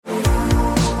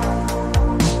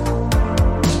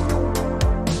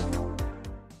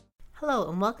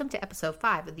Hello, and welcome to episode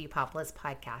 5 of the Eupopolis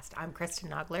podcast. I'm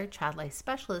Kristen Nogler, Child Life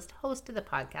Specialist, host of the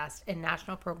podcast, and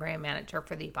National Program Manager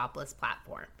for the Eupopolis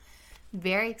platform.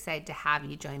 Very excited to have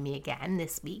you join me again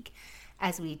this week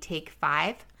as we take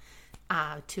 5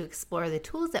 to explore the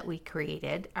tools that we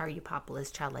created, our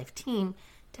Eupopolis Child Life team,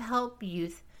 to help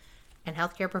youth and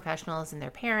healthcare professionals and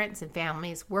their parents and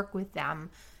families work with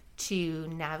them to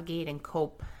navigate and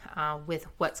cope with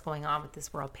what's going on with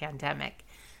this world pandemic.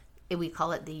 We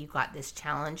call it the You Got This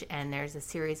Challenge, and there's a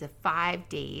series of 5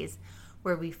 days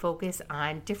where we focus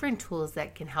on different tools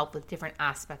that can help with different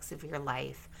aspects of your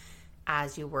life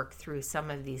as you work through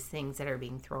some of these things that are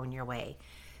being thrown your way.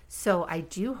 So I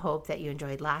do hope that you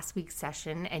enjoyed last week's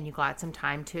session and you got some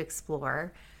time to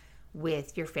explore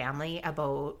with your family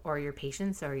about, or your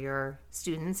patients or your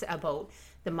students, about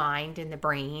the mind and the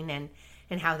brain and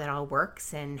how that all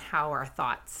works and how our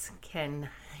thoughts can,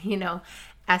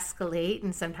 escalate,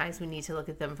 and sometimes we need to look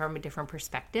at them from a different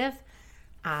perspective.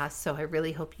 So I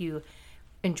really hope you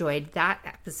enjoyed that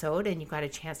episode and you got a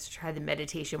chance to try the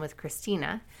meditation with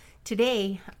Christina.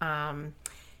 Today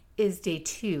is day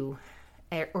 2,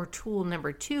 or tool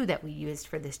number 2 that we used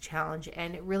for this challenge,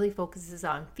 and it really focuses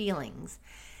on feelings.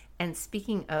 And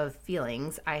speaking of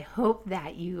feelings, I hope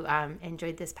that you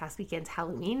enjoyed this past weekend's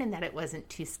Halloween and that it wasn't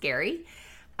too scary,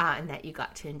 and that you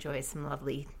got to enjoy some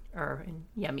lovely or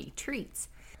yummy treats.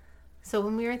 So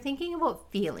when we were thinking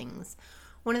about feelings,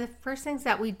 one of the first things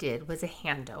that we did was a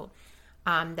handout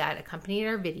that accompanied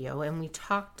our video, and we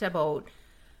talked about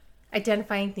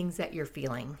identifying things that you're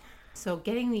feeling. So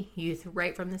getting the youth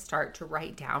right from the start to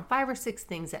write down 5 or 6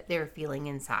 things that they're feeling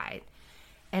inside.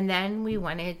 And then we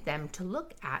wanted them to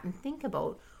look at and think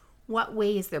about what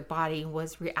ways their body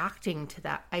was reacting to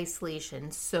that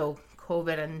isolation. So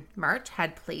COVID in March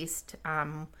had placed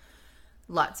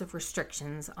lots of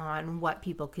restrictions on what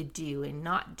people could do and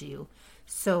not do.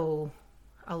 So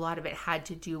a lot of it had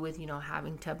to do with,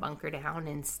 having to bunker down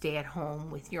and stay at home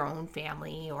with your own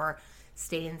family or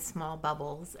stay in small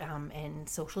bubbles and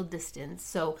social distance.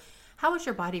 So how is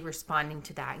your body responding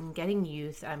to that? And getting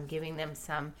youth, giving them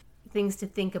some things to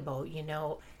think about.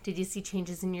 Did you see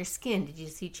changes in your skin? Did you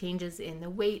see changes in the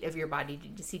weight of your body?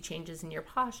 Did you see changes in your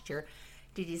posture?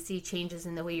 Did you see changes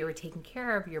in the way you were taking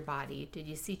care of your body? Did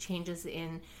you see changes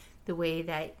in the way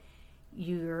that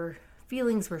your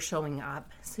feelings were showing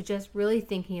up? So just really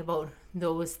thinking about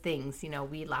those things.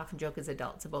 We laugh and joke as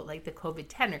adults about like the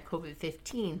COVID-10 or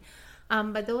COVID-15.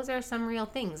 But those are some real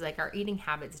things, like our eating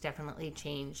habits definitely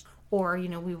changed. Or,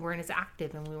 we weren't as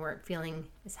active and we weren't feeling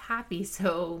as happy.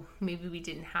 So maybe we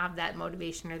didn't have that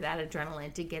motivation or that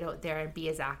adrenaline to get out there and be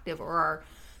as active. Or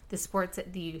the sports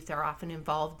that the youth are often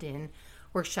involved in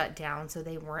were shut down, so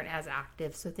they weren't as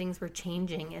active. So things were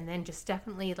changing. And then just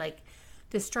definitely like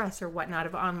the stress or whatnot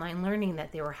of online learning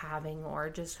that they were having, or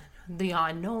just the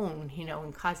unknown,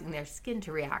 and causing their skin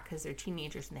to react because they're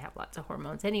teenagers and they have lots of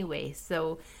hormones anyway.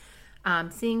 So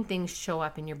seeing things show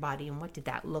up in your body and what did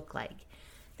that look like.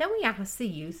 Then we asked the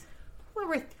youth, what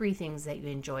were 3 things that you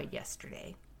enjoyed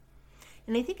yesterday?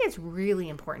 And I think it's really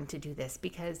important to do this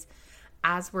because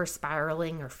as we're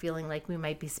spiraling or feeling like we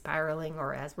might be spiraling,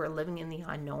 or as we're living in the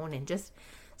unknown, and just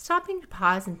stopping to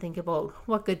pause and think about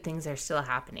what good things are still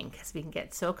happening, because we can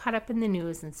get so caught up in the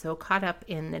news and so caught up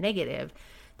in the negative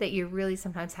that you really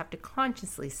sometimes have to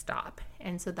consciously stop.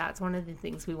 And so that's one of the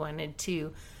things we wanted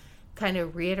to kind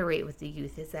of reiterate with the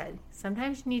youth, is that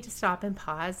sometimes you need to stop and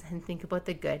pause and think about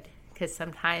the good, because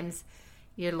sometimes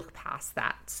you look past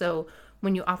that. So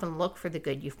when you often look for the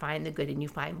good, you find the good and you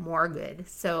find more good.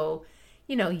 So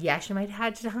yes, you might have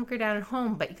had to hunker down at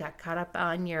home, but you got caught up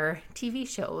on your TV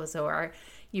shows, or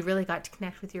you really got to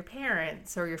connect with your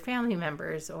parents or your family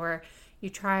members, or you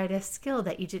tried a skill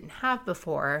that you didn't have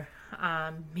before.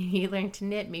 Maybe you learned to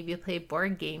knit, maybe you played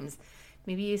board games,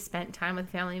 maybe you spent time with a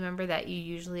family member that you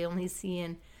usually only see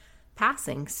in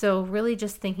passing. So really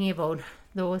just thinking about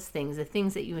those things, the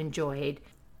things that you enjoyed,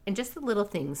 and just the little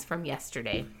things from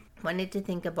yesterday. Wanted to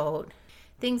think about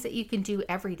things that you can do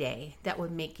every day that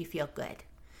would make you feel good.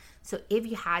 So if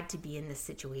you had to be in this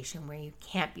situation where you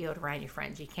can't be out around your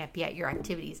friends, you can't be at your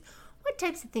activities, what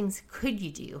types of things could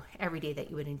you do every day that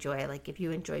you would enjoy? Like if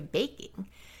you enjoy baking,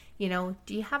 do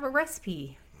you have a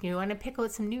recipe? You want to pick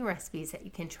out some new recipes that you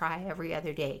can try every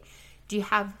other day? Do you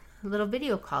have little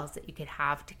video calls that you could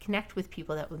have to connect with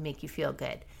people that would make you feel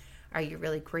good? Are you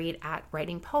really great at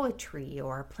writing poetry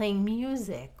or playing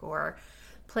music or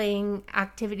playing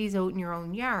activities out in your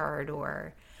own yard?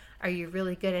 Or are you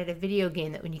really good at a video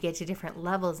game that when you get to different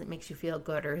levels, it makes you feel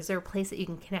good? Or is there a place that you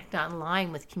can connect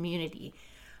online with community?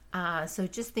 So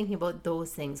just thinking about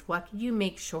those things, what can you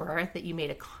make sure that you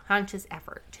made a conscious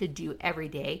effort to do every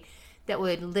day that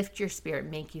would lift your spirit,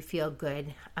 make you feel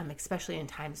good, especially in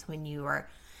times when you are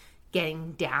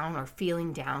getting down or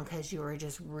feeling down because you were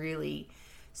just really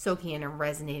soaking in and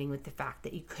resonating with the fact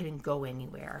that you couldn't go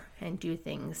anywhere and do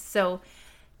things. So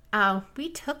we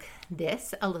took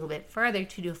this a little bit further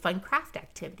to do a fun craft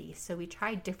activity. So we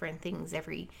tried different things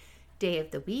every day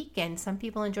of the week, and some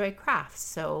people enjoy crafts.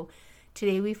 So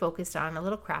today we focused on a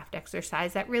little craft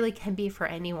exercise that really can be for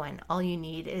anyone. All you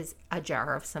need is a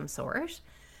jar of some sort,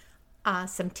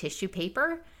 some tissue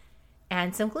paper,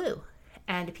 and some glue,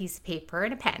 and a piece of paper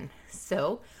and a pen.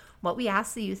 So what we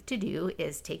ask the youth to do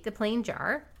is take the plain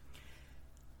jar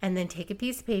and then take a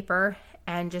piece of paper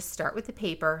and just start with the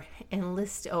paper and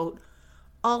list out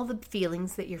all the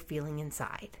feelings that you're feeling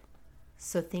inside.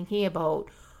 So thinking about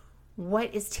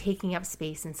what is taking up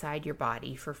space inside your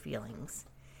body for feelings.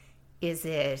 Is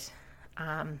it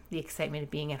the excitement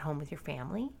of being at home with your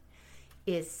family?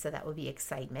 So that would be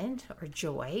excitement or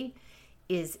joy.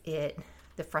 Is it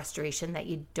the frustration that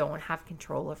you don't have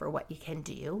control over what you can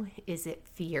do? Is it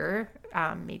fear,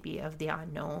 maybe of the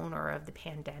unknown or of the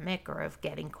pandemic or of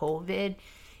getting COVID?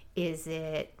 Is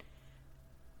it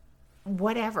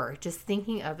whatever? Just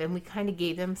thinking of, and we kind of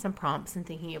gave them some prompts and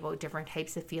thinking about different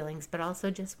types of feelings, but also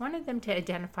just wanted them to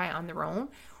identify on their own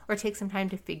or take some time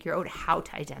to figure out how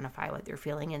to identify what they're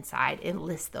feeling inside and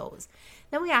list those.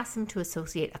 Then we asked them to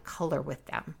associate a color with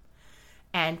them,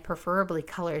 and preferably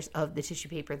colors of the tissue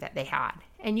paper that they had.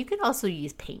 And you could also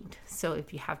use paint. So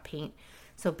if you have paint,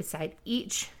 so beside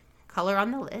each color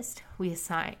on the list,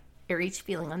 or each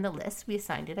feeling on the list, we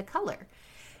assigned it a color.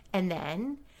 And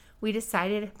then we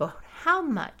decided about how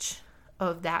much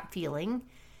of that feeling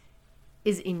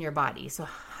is in your body. So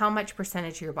how much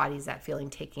percentage of your body is that feeling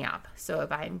taking up? So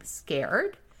if I'm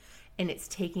scared and it's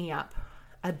taking up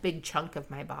a big chunk of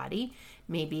my body,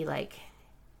 maybe like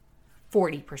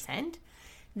 40%,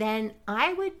 then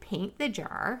I would paint the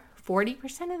jar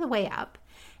 40% of the way up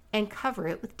and cover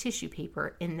it with tissue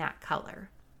paper in that color.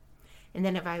 And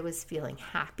then if I was feeling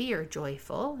happy or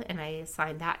joyful and I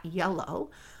assigned that yellow,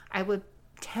 I would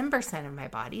 10% of my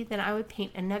body, then I would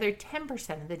paint another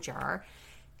 10% of the jar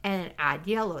and add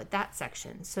yellow at that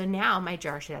section. So now my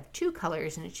jar should have two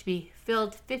colors, and it should be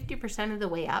filled 50% of the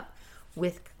way up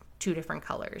with two different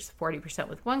colors, 40%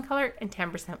 with one color and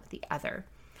 10% with the other.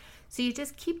 So you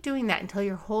just keep doing that until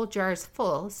your whole jar is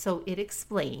full, so it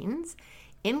explains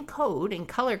in code, in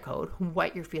color code,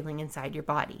 what you're feeling inside your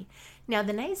body. Now,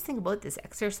 the nice thing about this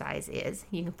exercise is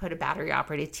you can put a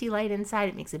battery-operated tea light inside.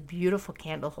 It makes a beautiful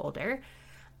candle holder.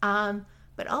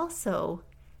 But also,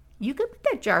 you could put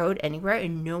that jar out anywhere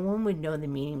and no one would know the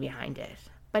meaning behind it.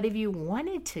 But if you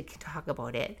wanted to talk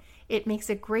about it, it makes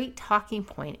a great talking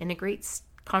point and a great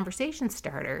conversation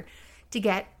starter to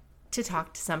get to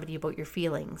talk to somebody about your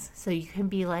feelings. So you can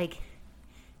be like,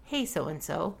 hey,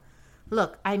 so-and-so,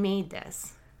 look, I made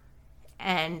this.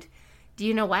 And do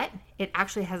you know what? It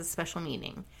actually has a special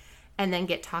meaning. And then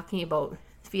get talking about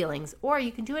feelings. Or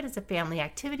you can do it as a family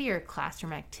activity or a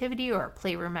classroom activity or a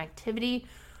playroom activity,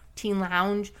 teen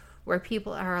lounge, where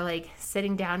people are like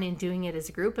sitting down and doing it as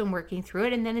a group and working through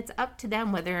it. And then it's up to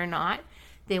them whether or not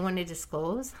they want to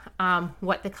disclose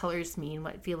what the colors mean,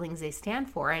 what feelings they stand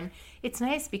for. And it's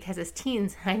nice because as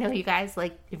teens, I know you guys,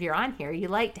 like, if you're on here, you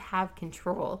like to have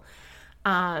control.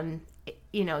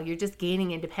 You're just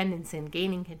gaining independence and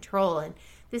gaining control. And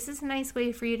this is a nice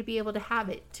way for you to be able to have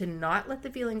it, to not let the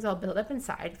feelings all build up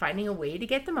inside, finding a way to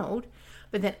get them out,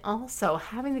 but then also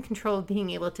having the control of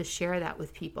being able to share that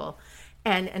with people,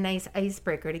 and a nice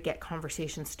icebreaker to get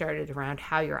conversations started around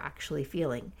how you're actually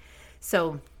feeling.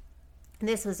 So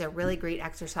this was a really great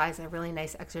exercise, a really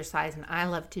nice exercise, and I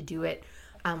love to do it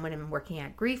when I'm working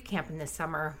at Grief Camp in the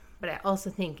summer. But I also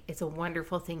think it's a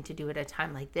wonderful thing to do at a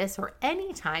time like this, or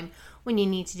any time when you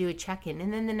need to do a check-in.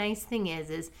 And then the nice thing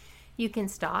is you can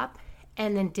stop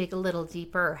and then dig a little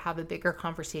deeper or have a bigger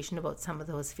conversation about some of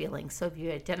those feelings. So if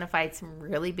you identified some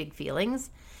really big feelings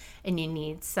and you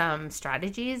need some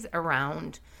strategies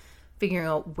around figuring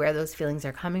out where those feelings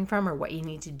are coming from or what you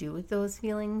need to do with those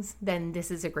feelings, then this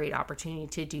is a great opportunity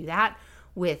to do that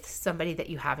with somebody that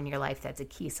you have in your life that's a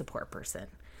key support person.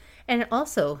 And it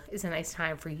also is a nice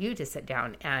time for you to sit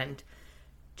down and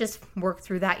just work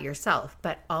through that yourself.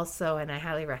 But also, and I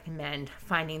highly recommend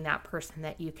finding that person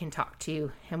that you can talk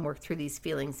to and work through these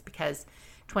feelings, because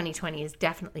 2020 has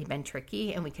definitely been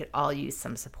tricky and we could all use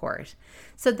some support.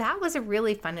 So that was a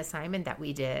really fun assignment that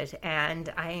we did.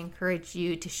 And I encourage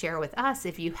you to share with us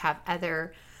if you have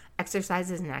other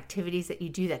exercises and activities that you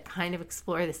do that kind of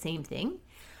explore the same thing.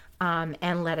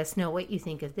 And let us know what you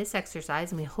think of this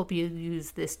exercise. And we hope you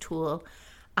use this tool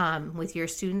with your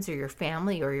students or your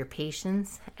family or your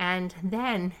patients. And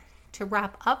then To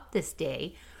wrap up this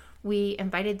day, we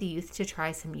invited the youth to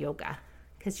try some yoga,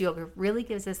 because yoga really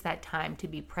gives us that time to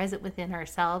be present within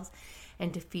ourselves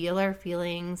and to feel our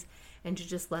feelings and to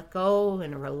just let go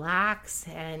and relax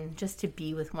and just to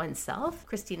be with oneself.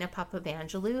 Christina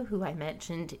Papavangelou, who I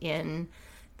mentioned in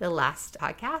the last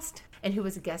podcast and who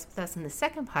was a guest with us in the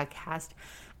second podcast,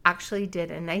 actually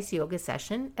did a nice yoga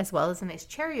session as well as a nice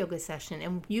chair yoga session.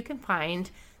 And you can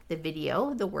find the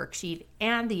video, the worksheet,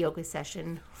 and the yoga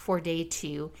session for day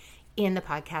 2 in the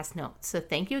podcast notes. So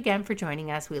thank you again for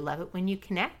joining us. We love it when you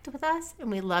connect with us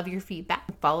and we love your feedback.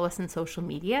 Follow us on social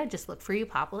media. Just look for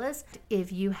Youpopolis.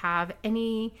 If you have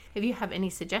any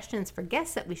suggestions for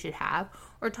guests that we should have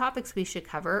or topics we should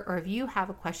cover, or if you have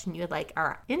a question you'd like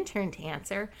our intern to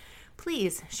answer,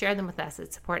 please share them with us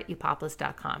at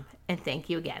support@youpopolis.com. And thank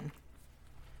you again.